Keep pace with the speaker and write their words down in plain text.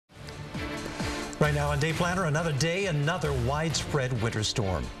Right now on Day Planner, another day, another widespread winter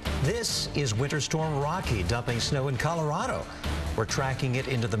storm. This is Winter Storm Rocky dumping snow in Colorado. We're tracking it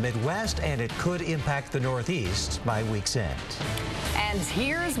into the Midwest, and it could impact the Northeast by week's end. And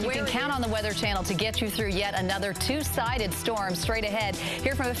here's where you can count on the Weather Channel to get you through yet another two-sided storm straight ahead.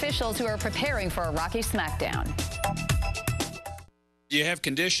 Hear from officials who are preparing for a Rocky smackdown. You have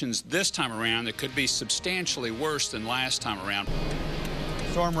conditions this time around that could be substantially worse than last time around.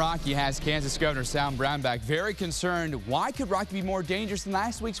 Storm Rocky has Kansas Governor Sam Brownback very concerned. Why could Rocky be more dangerous than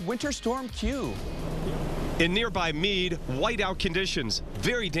last week's Winter Storm Q? In nearby Meade, whiteout conditions,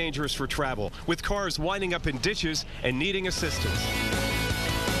 very dangerous for travel, with cars winding up in ditches and needing assistance.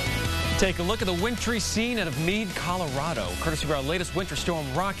 Take a look at the wintry scene out of Meade, Colorado. Courtesy of our latest Winter Storm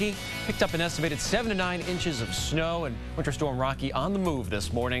Rocky, picked up an estimated 7 to 9 inches of snow, and Winter Storm Rocky on the move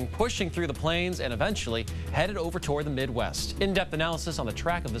this morning, pushing through the plains and eventually headed over toward the Midwest. In-depth analysis on the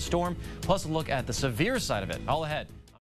track of the storm, plus a look at the severe side of it, all ahead.